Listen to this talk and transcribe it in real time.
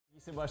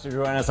Thank you so much for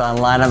joining us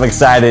online. I'm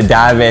excited to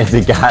dive into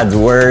God's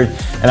Word,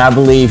 and I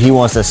believe He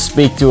wants to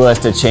speak to us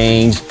to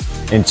change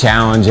and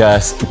challenge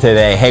us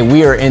today. Hey,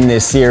 we are in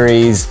this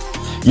series,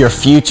 Your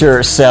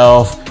Future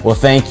Self Will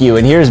Thank You.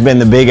 And here's been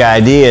the big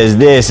idea is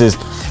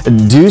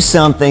do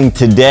something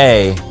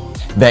today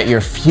that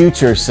your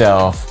future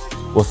self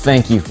will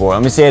thank you for.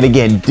 Let me say it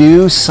again.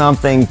 Do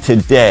something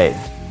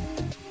today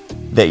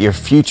that your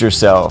future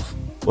self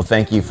will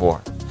thank you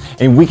for.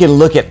 And we can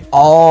look at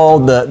all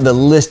the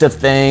list of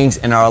things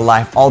in our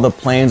life, all the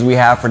plans we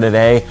have for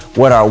today,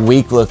 what our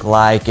week look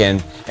like,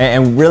 and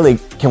really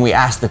can we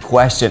ask the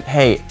question,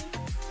 hey,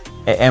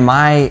 am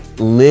I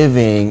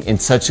living in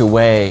such a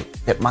way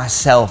that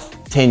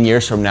myself 10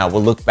 years from now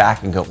will look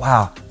back and go,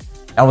 wow,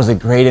 that was a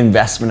great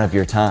investment of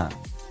your time.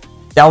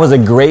 That was a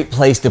great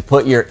place to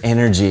put your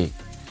energy.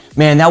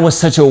 Man, that was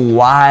such a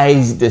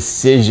wise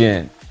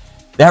decision.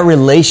 That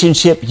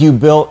relationship you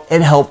built,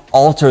 it helped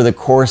alter the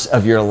course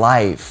of your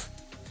life.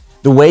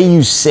 The way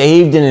you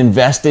saved and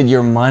invested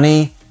your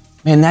money,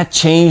 man, that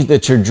changed the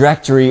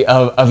trajectory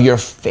of your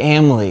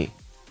family.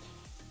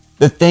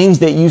 The things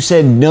that you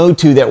said no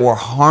to that were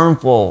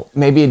harmful,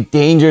 maybe a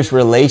dangerous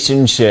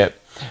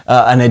relationship,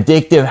 an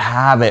addictive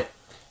habit.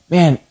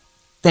 Man,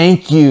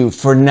 thank you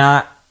for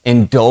not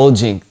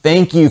indulging.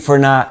 Thank you for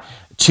not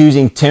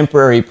choosing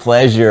temporary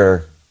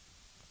pleasure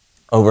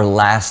over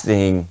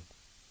lasting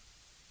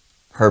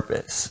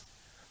purpose.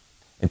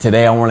 And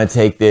today I want to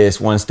take this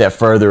one step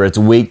further. It's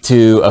week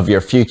 2 of Your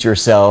Future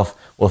Self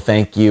Will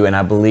Thank You. And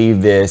I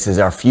believe this is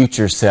our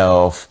future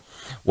self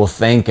will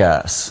thank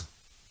us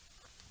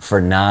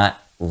for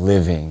not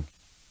living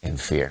in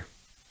fear.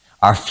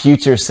 Our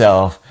future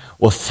self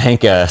will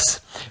thank us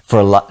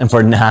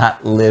for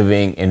not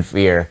living in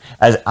fear.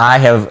 As I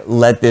have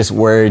let this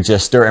word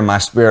just stir in my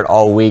spirit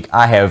all week,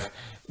 I have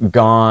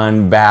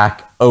gone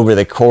back over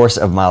the course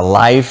of my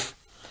life,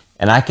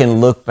 and I can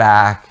look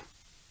back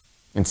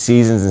in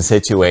seasons and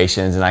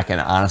situations, and I can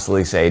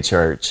honestly say,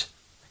 church,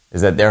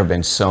 is that there have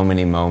been so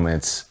many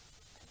moments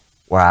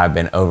where I've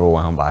been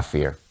overwhelmed by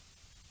fear,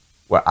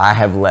 where I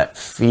have let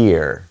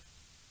fear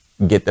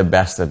get the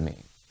best of me,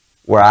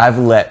 where I've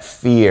let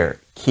fear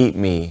keep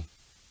me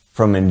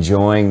from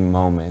enjoying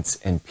moments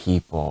and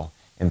people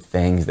and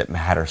things that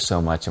matter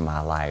so much in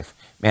my life.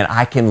 Man,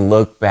 I can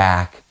look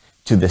back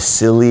to the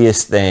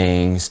silliest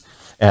things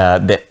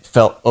that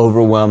felt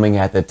overwhelming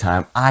at the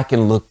time. I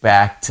can look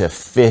back to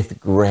 5th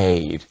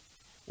grade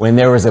when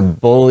there was a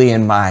bully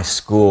in my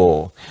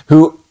school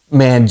who,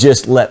 man,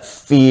 just let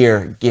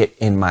fear get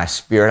in my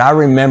spirit. I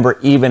remember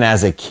even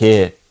as a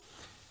kid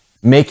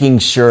making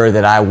sure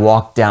that I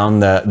walked down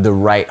the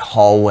right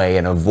hallway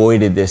and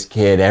avoided this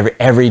kid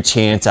every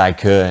chance I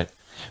could,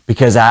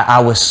 because I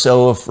was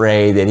so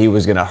afraid that he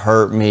was going to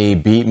hurt me,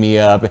 beat me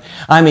up.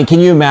 I mean, can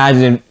you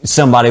imagine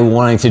somebody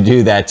wanting to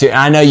do that too?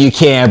 I know you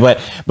can, but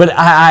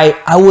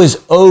I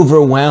was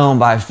overwhelmed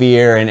by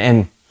fear,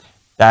 and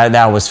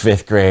that was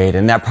 5th grade,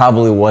 and that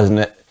probably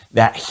wasn't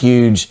that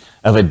huge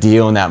of a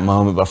deal in that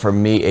moment, but for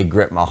me, it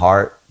gripped my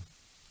heart.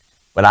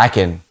 But I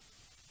can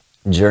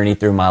journey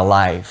through my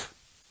life,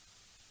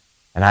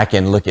 and I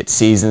can look at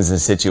seasons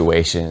and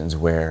situations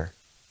where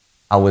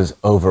I was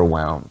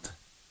overwhelmed,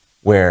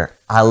 where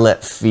I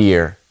let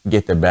fear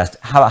get the best.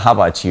 How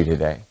about you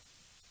today?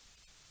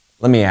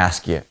 Let me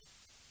ask you,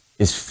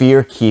 is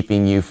fear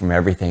keeping you from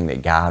everything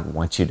that God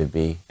wants you to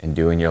be and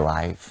do in your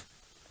life?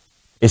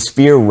 Is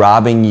fear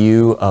robbing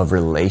you of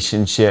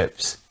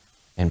relationships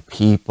and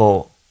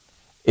people?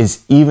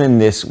 Is even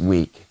this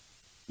week,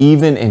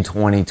 even in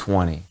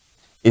 2020,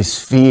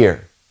 is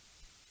fear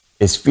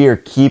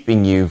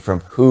keeping you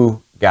from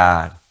who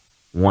God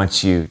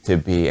wants you to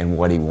be and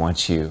what He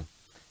wants you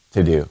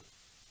to do?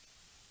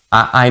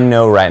 I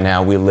know right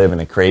now we live in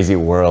a crazy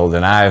world,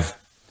 and I've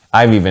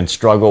even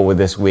struggled with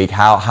this week.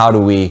 How do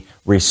we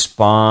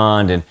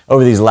respond? And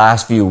over these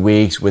last few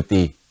weeks with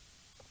the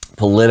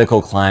political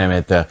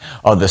climate,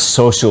 the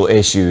social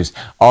issues,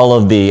 all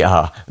of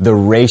the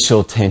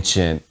racial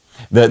tension,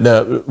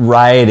 the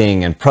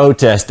rioting and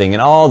protesting,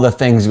 and all the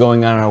things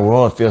going on in our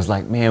world, it feels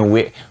like,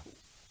 man,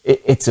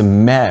 it's a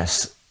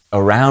mess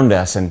around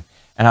us. And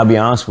I'll be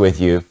honest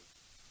with you,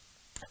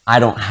 I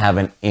don't have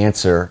an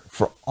answer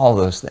for all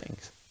those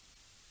things.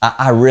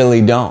 I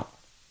really don't.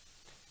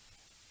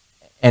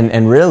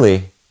 And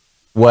really,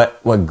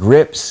 what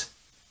grips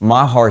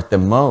my heart the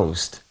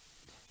most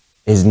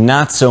is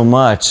not so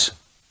much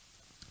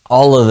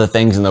all of the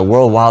things in the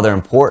world, while they're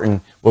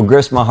important. What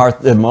grips my heart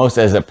the most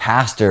as a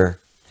pastor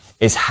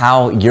is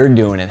how you're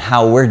doing and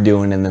how we're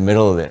doing in the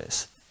middle of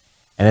this.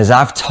 And as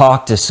I've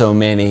talked to so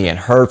many and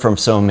heard from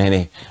so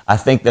many, I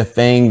think the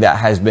thing that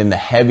has been the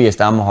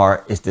heaviest on my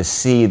heart is to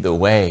see the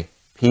way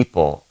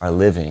people are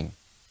living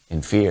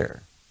in fear.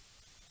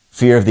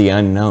 Fear of the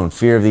unknown,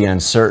 fear of the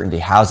uncertainty.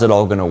 How's it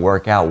all going to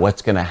work out?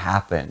 What's going to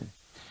happen?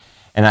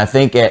 And I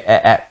think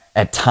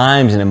at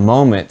times and in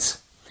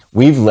moments,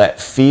 we've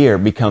let fear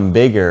become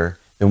bigger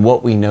than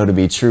what we know to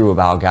be true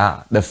about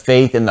God. The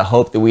faith and the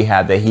hope that we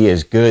have that He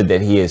is good,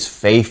 that He is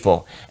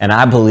faithful. And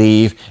I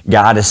believe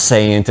God is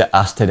saying to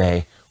us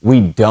today,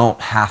 we don't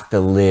have to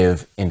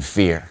live in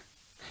fear.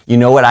 You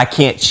know what? I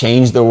can't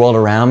change the world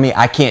around me.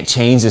 I can't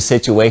change the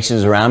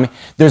situations around me.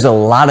 There's a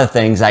lot of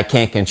things I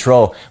can't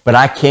control, but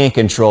I can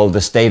control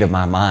the state of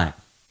my mind.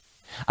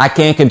 I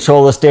can't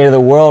control the state of the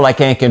world. I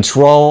can't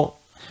control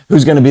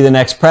who's going to be the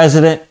next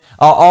president,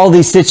 all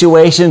these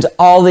situations,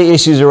 all the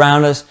issues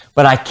around us,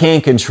 but I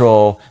can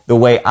control the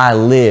way I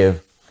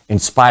live in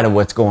spite of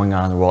what's going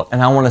on in the world.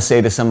 And I want to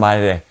say to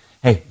somebody today,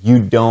 hey,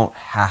 you don't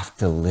have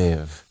to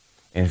live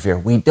in fear.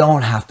 We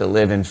don't have to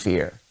live in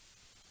fear.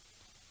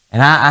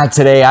 And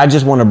today, I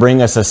just want to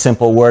bring us a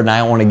simple word, and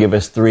I want to give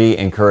us 3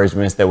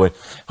 encouragements that would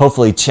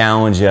hopefully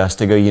challenge us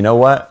to go, you know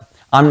what?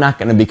 I'm not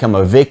going to become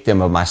a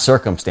victim of my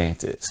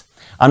circumstances.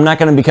 I'm not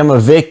going to become a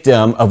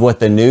victim of what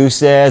the news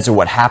says or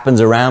what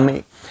happens around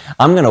me.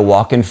 I'm going to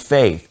walk in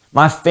faith.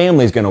 My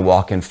family's going to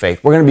walk in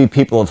faith. We're going to be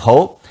people of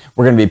hope.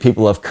 We're going to be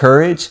people of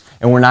courage.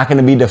 And we're not going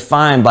to be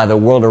defined by the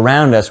world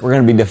around us. We're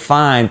going to be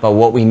defined by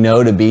what we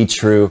know to be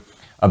true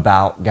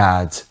about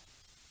God's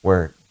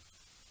word.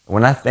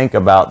 When I think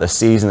about the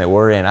season that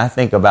we're in, I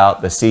think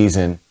about the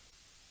season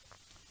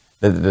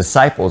that the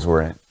disciples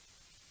were in.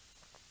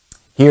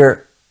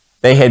 Here,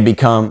 they had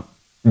become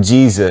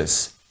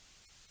Jesus'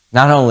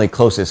 not only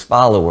closest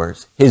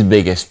followers, his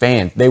biggest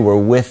fans. They were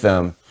with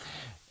him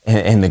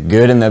in the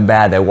good and the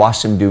bad. They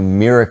watched him do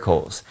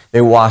miracles.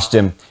 They watched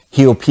him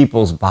heal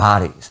people's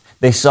bodies.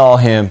 They saw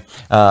him,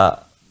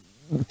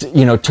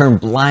 turn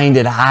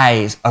blinded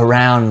eyes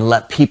around and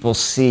let people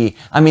see.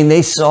 I mean,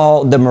 they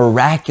saw the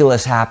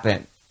miraculous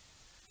happen.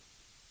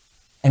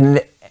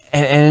 And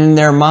in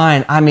their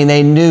mind, I mean,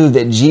 they knew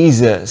that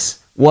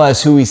Jesus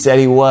was who he said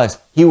he was.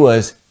 He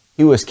was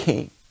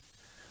king.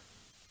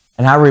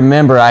 And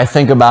I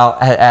think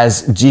about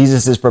as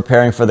Jesus is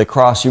preparing for the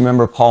cross, you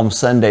remember Palm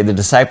Sunday, the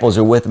disciples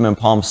are with him in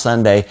Palm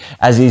Sunday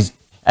as he's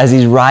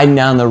riding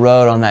down the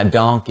road on that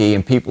donkey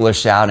and people are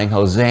shouting,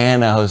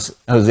 Hosanna,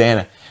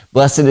 Hosanna.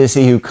 Blessed is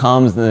he who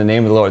comes in the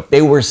name of the Lord.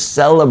 They were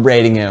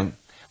celebrating him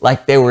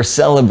like they were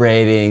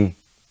celebrating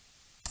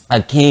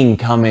a king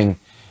coming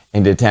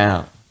into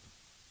town.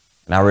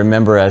 And I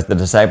remember as the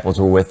disciples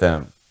were with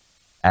him,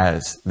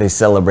 as they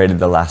celebrated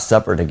the Last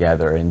Supper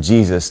together, and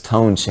Jesus'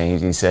 tone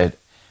changed. He said,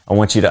 I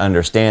want you to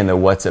understand that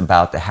what's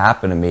about to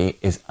happen to me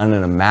is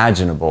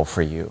unimaginable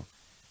for you.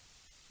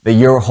 That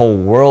your whole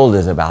world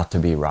is about to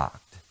be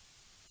rocked.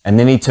 And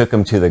then he took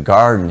him to the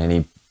garden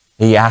and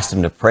he asked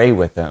him to pray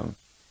with him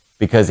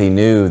because he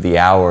knew the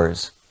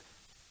hours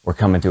were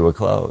coming to a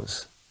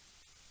close.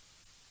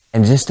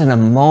 And just in a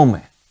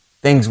moment,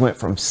 things went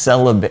from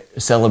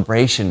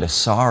celebration to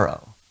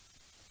sorrow.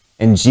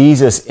 And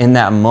Jesus in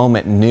that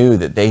moment knew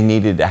that they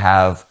needed to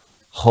have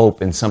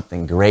hope in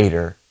something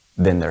greater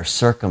than their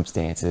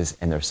circumstances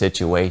and their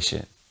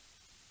situation.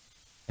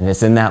 And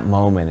it's in that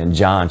moment in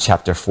John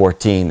chapter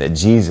 14 that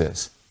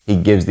Jesus, he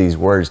gives these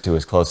words to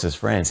his closest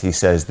friends. He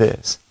says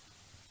this.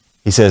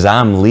 He says,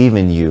 I'm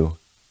leaving you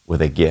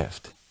with a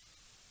gift.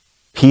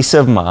 Peace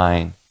of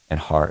mind and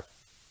heart.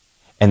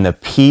 And the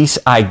peace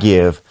I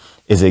give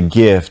is a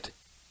gift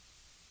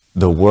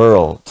the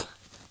world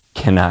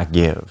cannot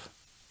give.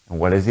 And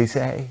what does he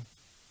say?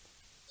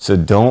 So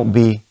don't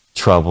be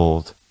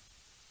troubled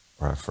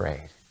or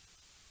afraid.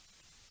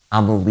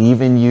 I'm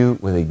leaving you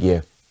with a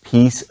gift,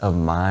 peace of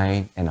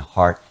mind and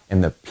heart,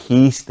 and the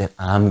peace that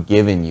I'm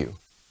giving you.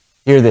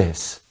 Hear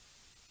this.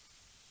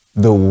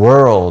 The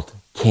world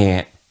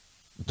can't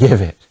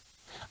give it.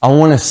 I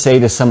want to say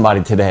to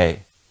somebody today,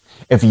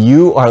 if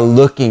you are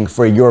looking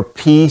for your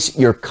peace,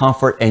 your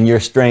comfort, and your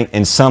strength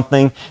in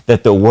something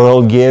that the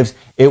world gives,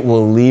 it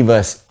will leave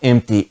us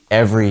empty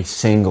every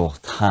single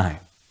time.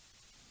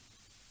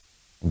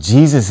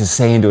 Jesus is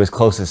saying to his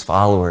closest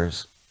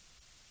followers,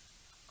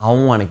 I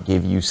want to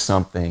give you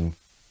something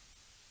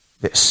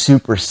that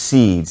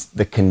supersedes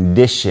the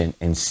condition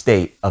and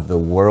state of the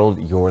world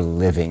you're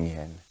living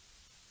in.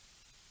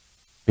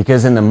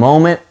 Because in the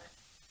moment,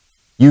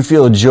 you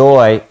feel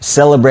joy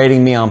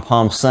celebrating me on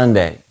Palm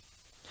Sunday,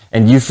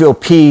 and you feel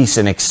peace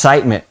and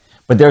excitement,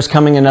 but there's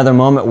coming another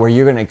moment where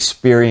you're going to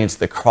experience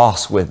the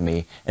cross with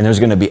me, and there's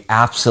going to be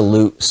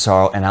absolute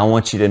sorrow. And I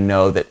want you to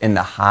know that in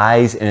the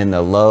highs and in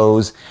the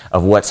lows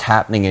of what's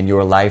happening in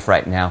your life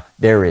right now,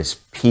 there is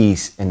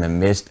peace in the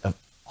midst of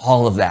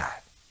all of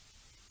that.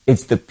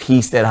 It's the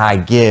peace that I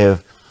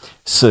give,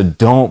 so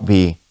don't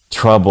be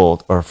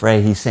troubled or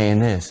afraid. He's saying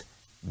this,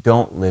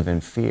 don't live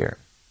in fear.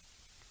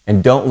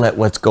 And don't let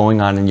what's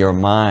going on in your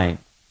mind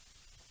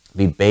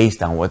be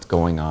based on what's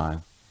going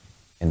on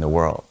in the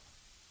world.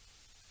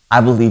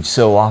 I believe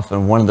so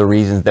often one of the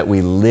reasons that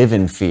we live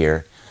in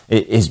fear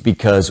is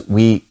because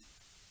we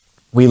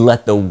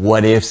let the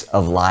what ifs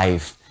of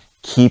life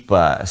keep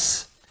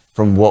us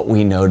from what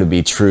we know to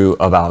be true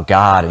about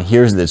God. And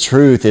here's the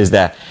truth is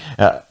that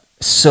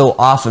so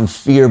often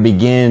fear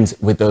begins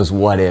with those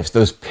what ifs,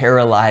 those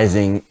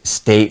paralyzing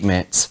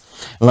statements.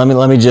 Let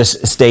me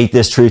just state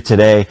this truth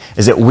today,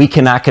 is that we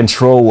cannot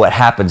control what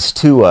happens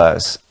to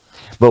us,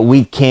 but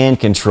we can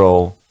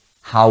control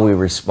how we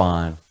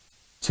respond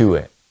to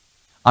it.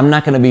 I'm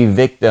not going to be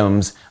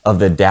victims of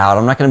the doubt.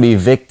 I'm not going to be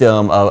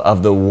victim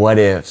of the what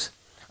ifs.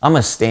 I'm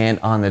going to stand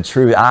on the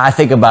truth. I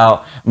think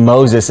about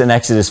Moses in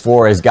Exodus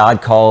 4 as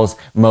God calls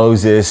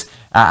Moses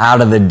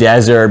out of the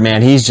desert.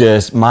 Man, he's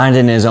just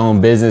minding his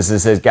own business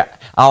and says, God,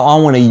 I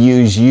want to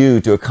use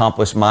you to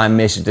accomplish my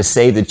mission, to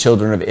save the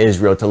children of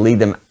Israel, to lead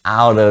them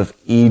out of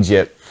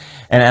Egypt.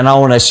 And I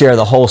want to share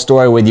the whole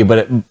story with you,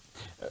 but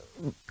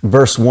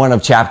verse 1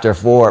 of chapter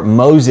 4,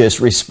 Moses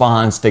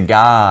responds to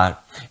God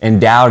in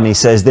doubt, and he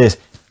says this.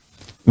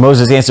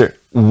 Moses answered,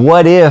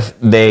 what if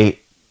they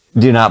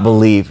do not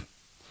believe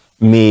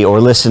me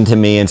or listen to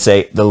me and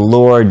say, the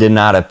Lord did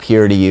not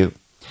appear to you?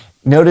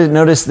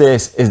 Notice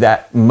this, is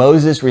that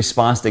Moses'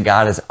 response to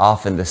God is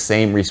often the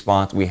same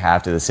response we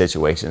have to the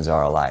situations of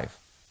our life.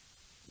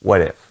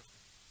 What if?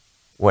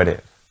 What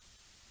if?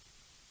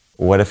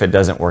 What if it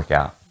doesn't work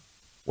out?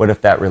 What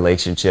if that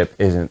relationship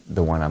isn't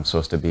the one I'm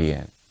supposed to be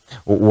in?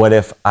 What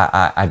if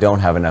I don't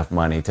have enough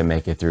money to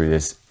make it through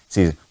this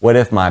season? What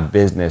if my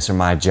business or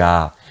my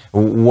job?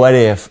 What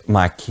if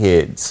my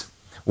kids?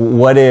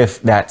 What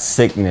if that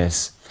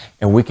sickness?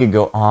 And we could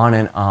go on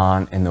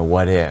in the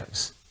what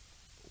ifs.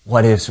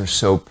 What ifs are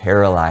so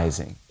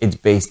paralyzing. It's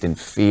based in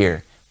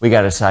fear. We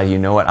got to decide, you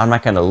know what? I'm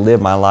not going to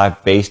live my life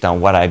based on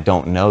what I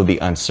don't know, the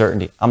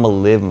uncertainty. I'm going to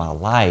live my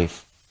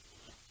life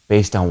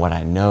based on what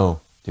I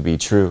know to be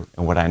true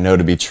and what I know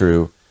to be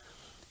true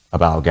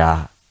about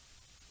God.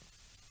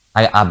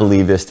 I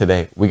believe this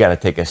today. We got to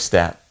take a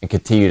step and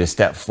continue to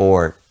step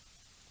forward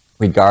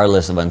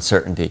regardless of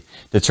uncertainty,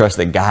 to trust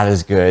that God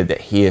is good,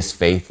 that He is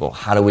faithful.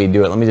 How do we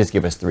do it? Let me just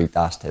give us 3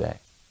 thoughts today.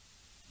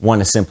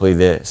 One is simply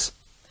this.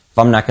 If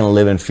I'm not going to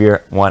live in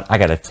fear, one, I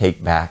got to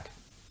take back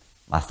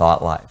my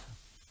thought life.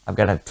 I've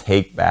got to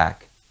take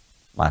back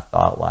my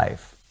thought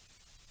life.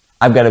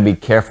 I've got to be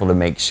careful to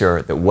make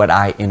sure that what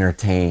I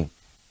entertain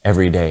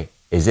every day,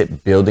 is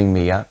it building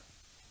me up?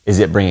 Is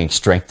it bringing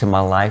strength to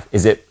my life?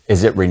 Is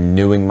it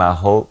renewing my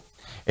hope?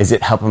 Is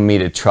it helping me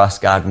to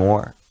trust God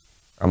more?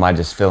 Or am I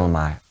just filling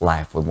my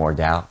life with more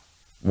doubt,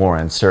 more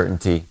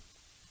uncertainty,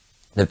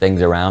 the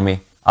things around me?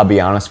 I'll be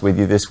honest with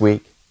you this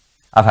week.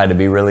 I've had to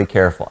be really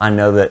careful. I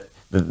know that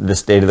the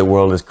state of the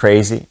world is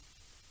crazy.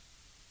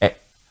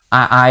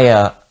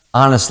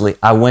 Honestly,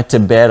 I went to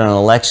bed on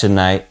election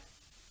night,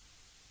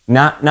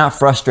 not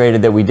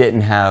frustrated that we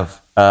didn't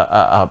have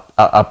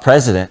a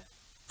president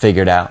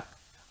figured out.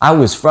 I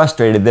was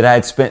frustrated that I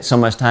had spent so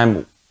much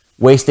time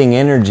wasting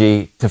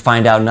energy to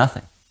find out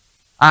nothing.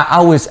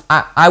 I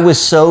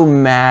was so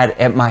mad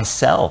at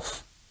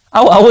myself.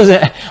 I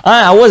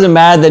wasn't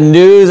mad at the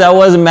news. I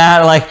wasn't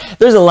mad. Like,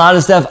 there's a lot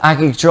of stuff I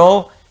can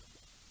control.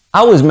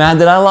 I was mad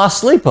that I lost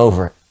sleep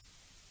over it.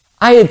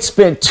 I had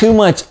spent too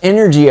much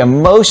energy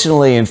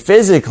emotionally and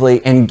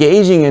physically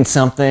engaging in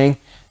something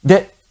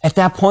that at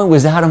that point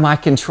was out of my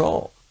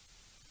control.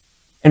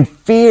 And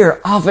fear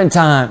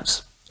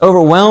oftentimes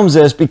overwhelms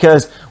us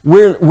because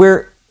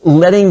we're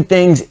letting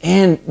things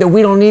in that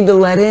we don't need to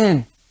let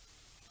in.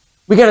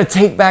 We got to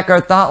take back our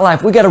thought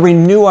life. We got to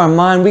renew our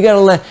mind. We got to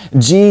let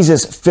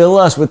Jesus fill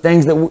us with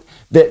things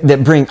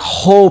that bring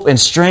hope and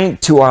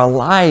strength to our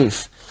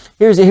life.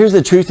 Here's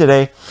the truth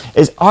today,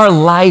 is our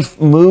life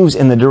moves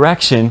in the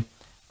direction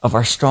of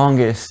our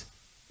strongest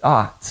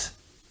thoughts.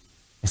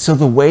 And so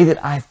the way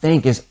that I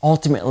think is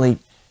ultimately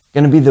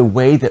going to be the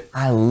way that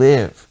I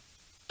live.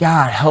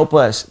 God, help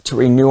us to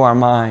renew our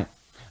mind.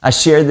 I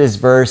shared this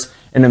verse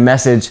in a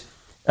message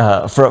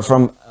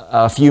from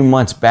a few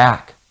months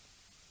back,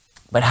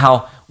 but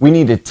how we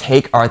need to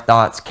take our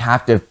thoughts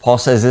captive. Paul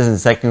says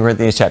this in 2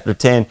 Corinthians chapter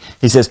 10.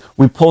 He says,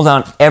 we pull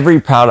down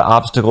every proud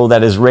obstacle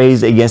that is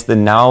raised against the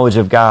knowledge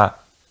of God.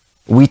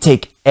 We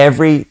take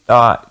every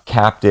thought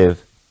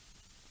captive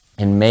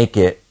and make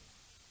it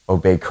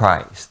obey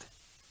Christ. So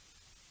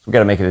we've got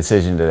to make a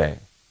decision today.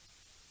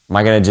 Am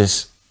I going to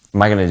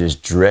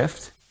just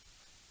drift?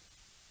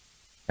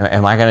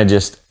 Am I going to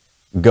just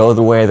go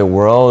the way of the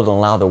world and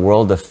allow the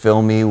world to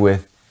fill me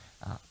with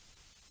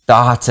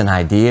thoughts and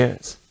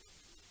ideas?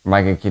 Or am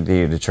I going to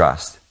continue to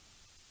trust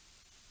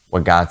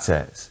what God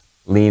says?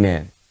 Lean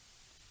in.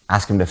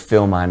 Ask Him to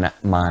fill my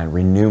mind,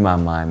 renew my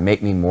mind,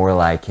 make me more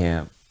like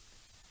Him.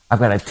 I've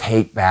got to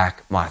take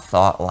back my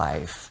thought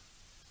life.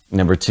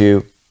 Number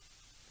 2,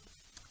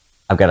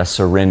 I've got to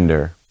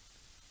surrender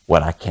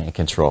what I can't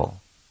control.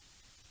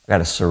 I've got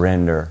to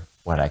surrender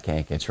what I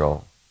can't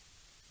control.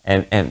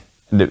 And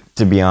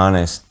to be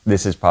honest,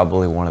 this is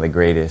probably one of the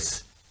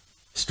greatest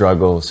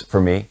struggles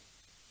for me,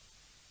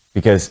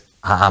 because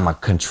I'm a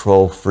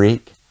control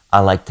freak. I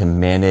like to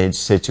manage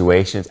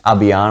situations. I'll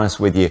be honest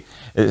with you.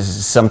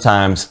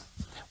 Sometimes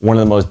one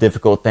of the most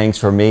difficult things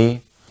for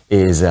me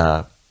is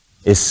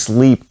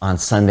sleep on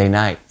Sunday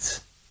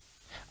nights.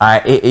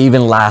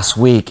 Even last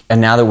week, and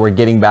now that we're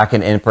getting back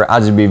in person,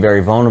 I'll just be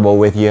very vulnerable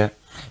with you,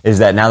 is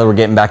that now that we're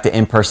getting back to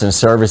in-person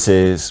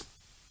services,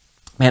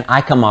 man,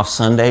 I come off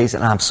Sundays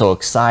and I'm so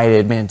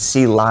excited, man, to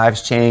see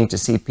lives change, to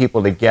see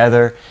people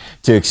together,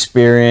 to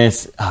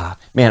experience,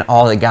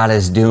 all that God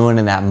is doing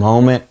in that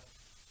moment.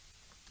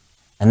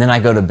 And then I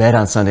go to bed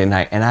on Sunday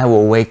night and I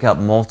will wake up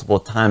multiple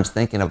times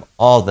thinking of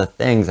all the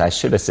things I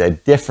should have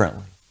said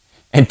differently,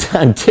 and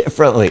done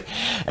differently.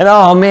 And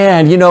oh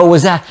man, did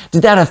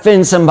that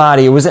offend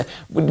somebody?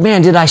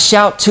 Did I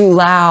shout too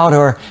loud,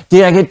 or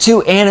did I get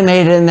too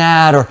animated in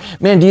that? Or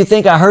man, do you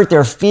think I hurt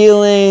their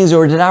feelings,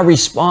 or did I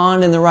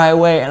respond in the right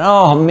way? And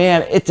oh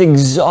man, it's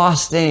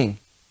exhausting.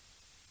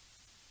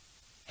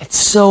 It's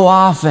so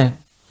often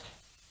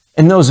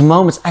in those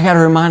moments, I got to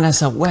remind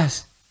myself,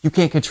 Wes, you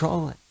can't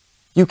control it.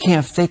 You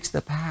can't fix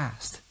the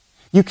past.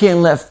 You can't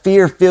let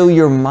fear fill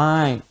your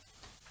mind.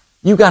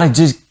 You got to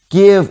just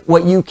give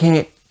what you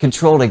can't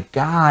control to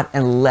God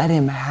and let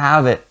him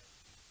have it.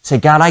 Say,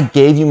 God, I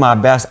gave you my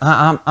best.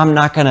 I'm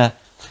not going to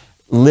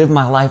live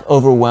my life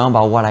overwhelmed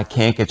by what I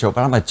can't control,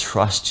 but I'm going to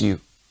trust you.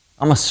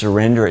 I'm going to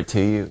surrender it to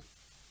you.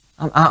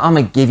 I'm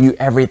going to give you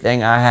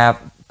everything I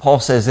have. Paul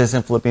says this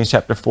in Philippians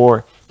chapter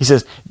 4. He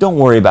says, don't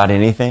worry about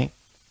anything,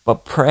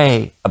 but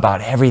pray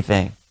about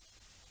everything.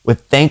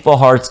 With thankful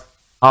hearts,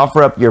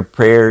 offer up your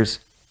prayers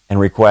and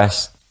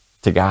requests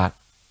to God.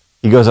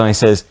 He goes on, he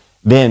says,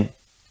 then,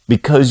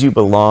 because you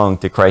belong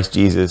to Christ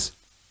Jesus,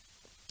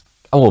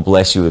 I will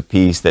bless you with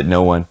peace that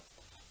no one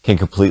can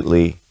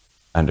completely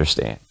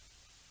understand.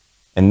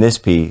 And this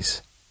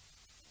peace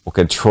will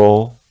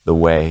control the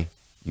way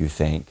you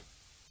think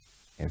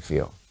and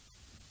feel.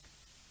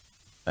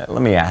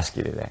 Let me ask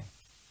you today,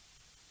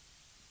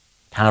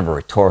 kind of a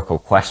rhetorical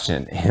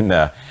question in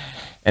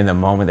the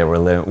moment that we're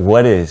living.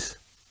 What is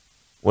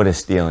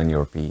stealing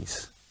your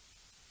peace?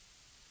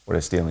 What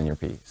is stealing your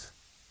peace?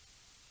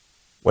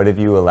 What have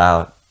you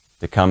allowed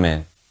to come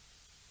in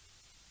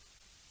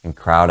and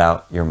crowd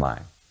out your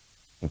mind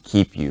and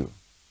keep you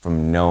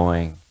from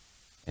knowing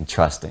and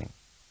trusting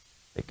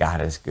that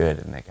God is good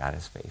and that God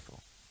is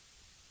faithful?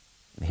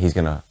 And he's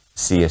going to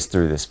see us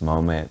through this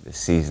moment, this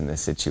season,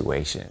 this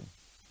situation.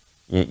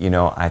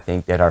 I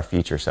think that our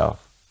future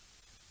self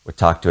would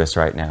talk to us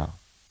right now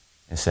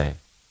and say,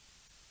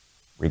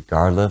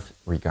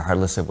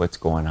 regardless of what's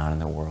going on in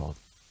the world,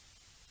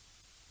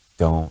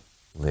 don't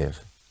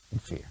live in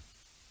fear.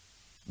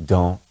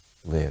 Don't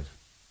live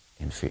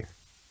in fear.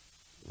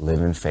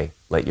 Live in faith.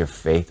 Let your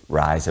faith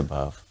rise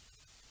above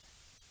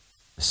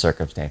the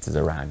circumstances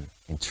around you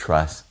and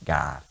trust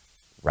God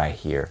right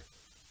here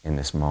in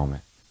this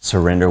moment.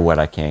 Surrender what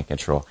I can't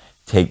control.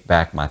 Take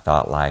back my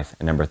thought life.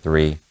 And number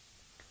 3,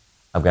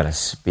 I've got to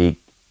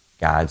speak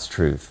God's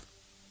truth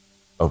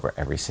over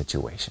every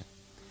situation.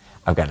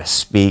 I've got to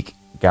speak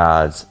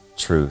God's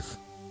truth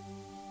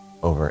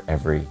over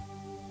every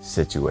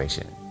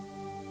situation.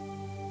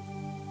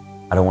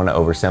 I don't want to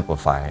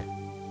oversimplify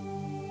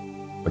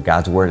it, but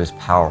God's word is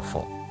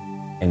powerful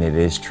and it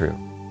is true.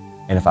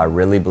 And if I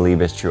really believe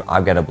it's true,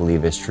 I've got to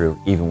believe it's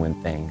true even when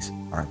things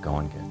aren't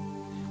going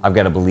good. I've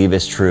got to believe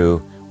it's true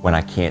when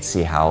I can't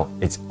see how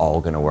it's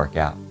all going to work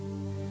out.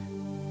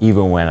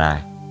 Even when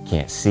I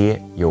can't see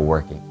it, you're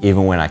working.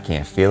 Even when I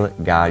can't feel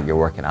it, God, you're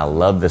working. I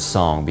love this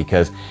song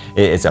because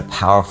it's a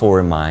powerful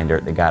reminder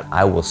that, God,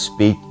 I will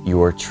speak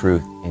your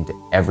truth into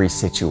every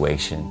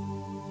situation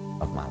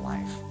of my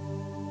life.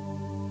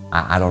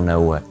 I don't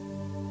know what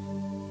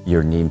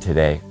you're needing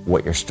today,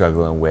 what you're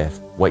struggling with,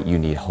 what you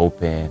need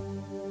hope in.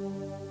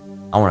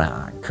 I want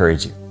to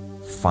encourage you,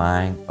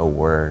 find a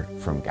word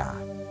from God.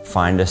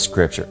 Find a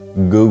scripture,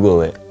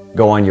 Google it,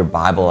 go on your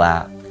Bible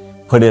app,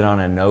 put it on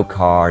a note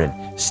card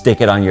and stick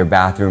it on your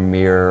bathroom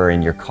mirror or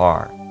in your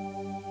car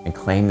and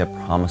claim the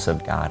promise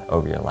of God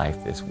over your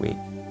life this week.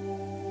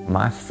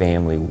 My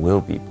family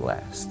will be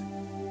blessed.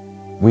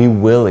 We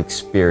will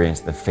experience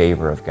the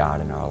favor of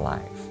God in our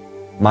life.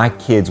 My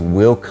kids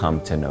will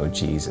come to know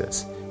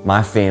Jesus.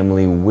 My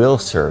family will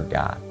serve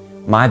God.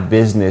 My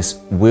business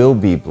will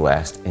be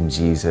blessed in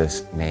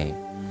Jesus' name.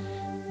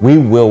 We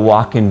will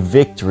walk in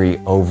victory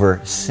over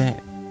sin.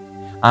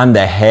 I'm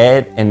the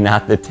head and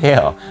not the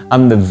tail.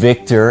 I'm the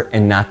victor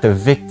and not the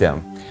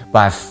victim.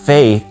 By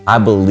faith, I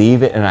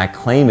believe it and I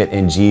claim it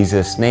in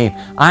Jesus' name.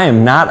 I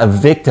am not a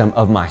victim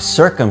of my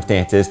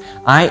circumstances.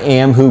 I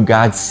am who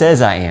God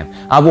says I am.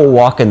 I will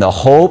walk in the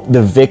hope,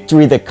 the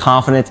victory, the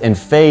confidence, and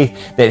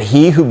faith that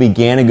He who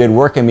began a good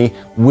work in me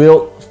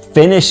will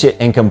finish it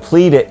and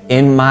complete it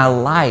in my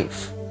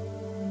life.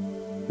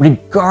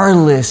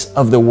 Regardless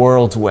of the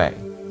world's way,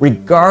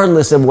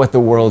 regardless of what the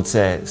world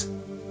says,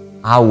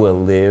 I will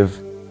live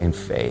in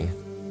faith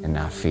and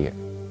not fear.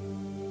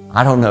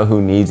 I don't know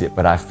who needs it,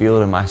 but I feel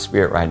it in my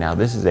spirit right now.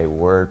 This is a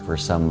word for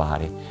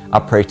somebody. I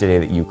pray today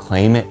that you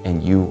claim it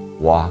and you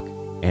walk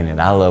in it.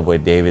 I love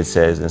what David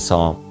says in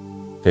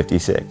Psalm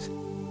 56.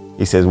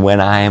 He says,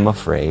 when I am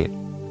afraid,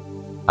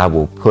 I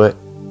will put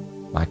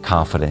my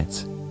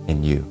confidence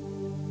in you.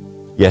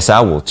 Yes,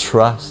 I will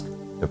trust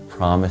the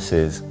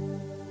promises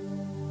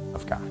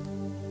of God.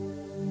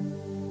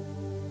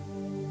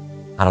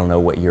 I don't know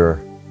what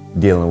you're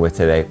dealing with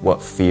today, what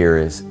fear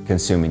is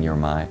consuming your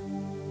mind.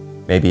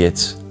 Maybe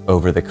it's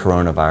over the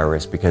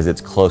coronavirus because it's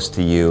close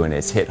to you and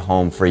it's hit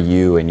home for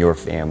you and your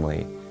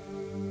family.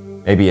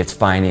 Maybe it's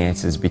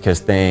finances because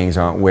things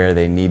aren't where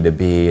they need to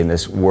be and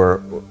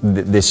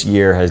this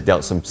year has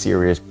dealt some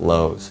serious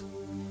blows.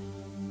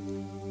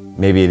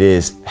 Maybe it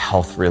is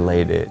health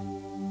related.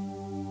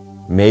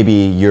 Maybe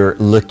you're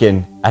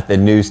looking at the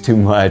news too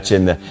much,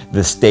 and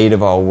the state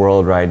of our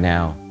world right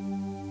now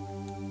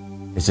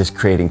is just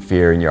creating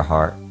fear in your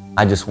heart.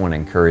 I just want to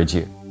encourage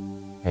you.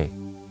 Hey,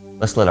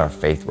 let's let our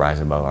faith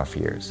rise above our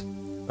fears.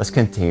 Let's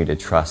continue to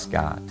trust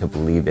God, to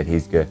believe that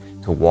He's good,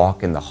 to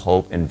walk in the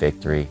hope and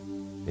victory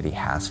that He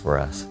has for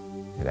us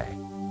today.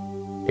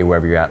 Hey,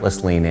 wherever you're at,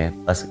 let's lean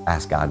in. Let's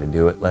ask God to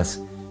do it. Let's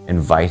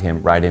invite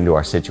Him right into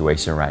our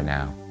situation right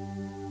now.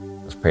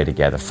 Let's pray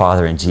together.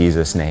 Father, in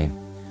Jesus' name,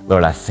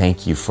 Lord, I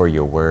thank You for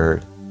Your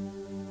word.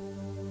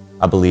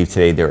 I believe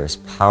today there is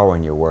power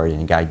in Your word,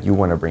 and God, You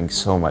want to bring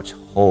so much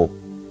hope,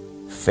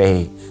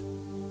 faith,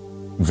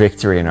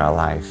 victory in our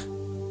life.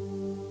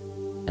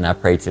 And I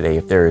pray today,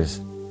 if there is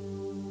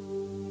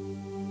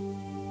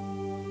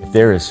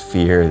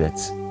fear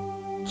that's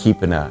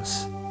keeping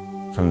us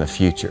from the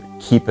future,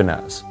 keeping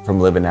us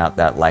from living out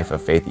that life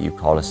of faith that You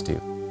called us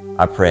to,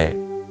 I pray,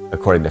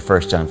 according to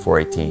 1 John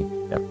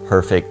 4:18, that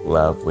perfect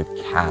love would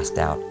cast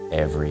out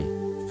every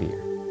fear.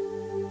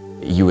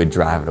 That You would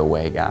drive it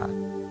away, God.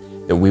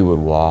 That we would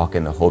walk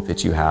in the hope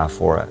that You have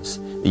for us.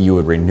 That You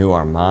would renew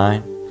our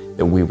mind.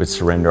 That we would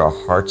surrender our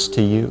hearts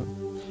to You.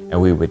 And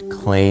we would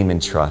claim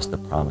and trust the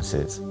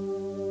promises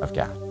of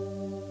God.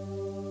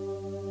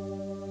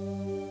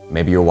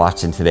 Maybe you're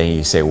watching today and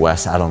you say,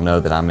 Wes, I don't know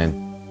that I'm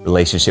in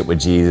relationship with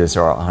Jesus,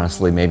 or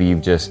honestly, maybe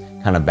you've just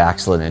kind of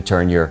backslidden and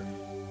turned your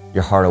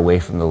heart away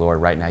from the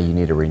Lord. Right now, you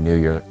need to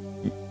renew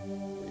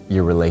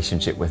your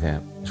relationship with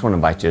Him. I just want to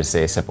invite you to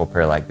say a simple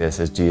prayer like this.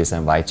 As Jesus, I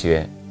invite You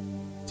in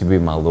to be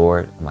my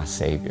Lord and my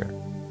Savior.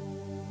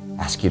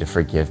 Ask You to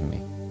forgive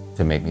me,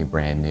 to make me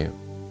brand new.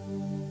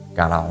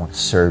 God, I want to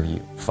serve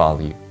You, follow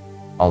You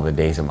all the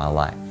days of my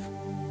life.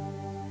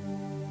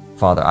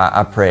 Father,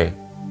 I pray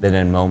that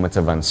in moments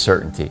of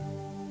uncertainty,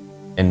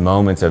 in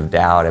moments of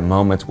doubt, in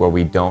moments where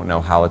we don't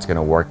know how it's going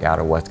to work out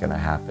or what's going to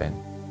happen,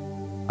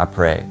 I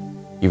pray,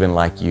 even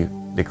like You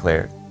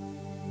declared,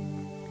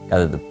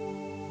 God, that the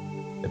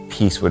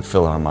peace would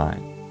fill our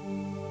mind,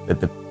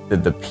 that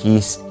the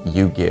peace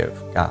You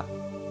give, God,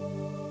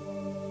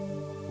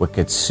 would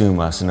consume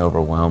us and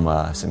overwhelm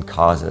us and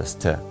cause us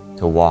to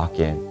walk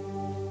in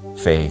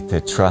faith,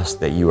 to trust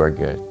that You are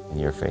good and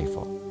You're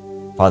faithful.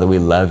 Father, we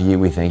love You.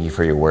 We thank You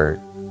for Your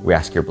word. We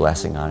ask Your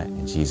blessing on it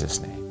in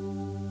Jesus'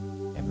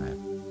 name. Amen.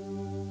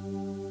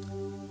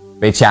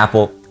 Bay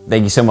Chapel,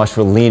 thank you so much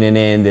for leaning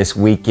in this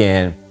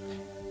weekend.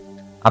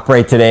 I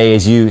pray today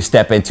as you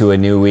step into a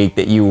new week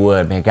that you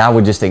would, God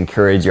would just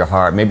encourage your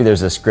heart. Maybe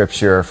there's a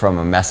scripture from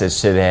a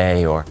message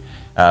today, or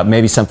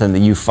maybe something that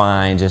you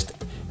find just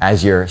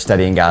as you're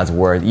studying God's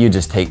word that you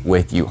just take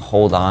with you.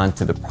 Hold on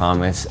to the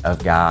promise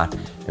of God.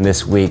 And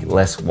this week,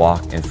 let's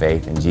walk in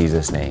faith in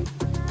Jesus' name.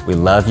 We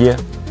love you.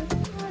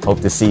 Hope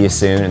to see you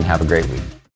soon, and have a great week.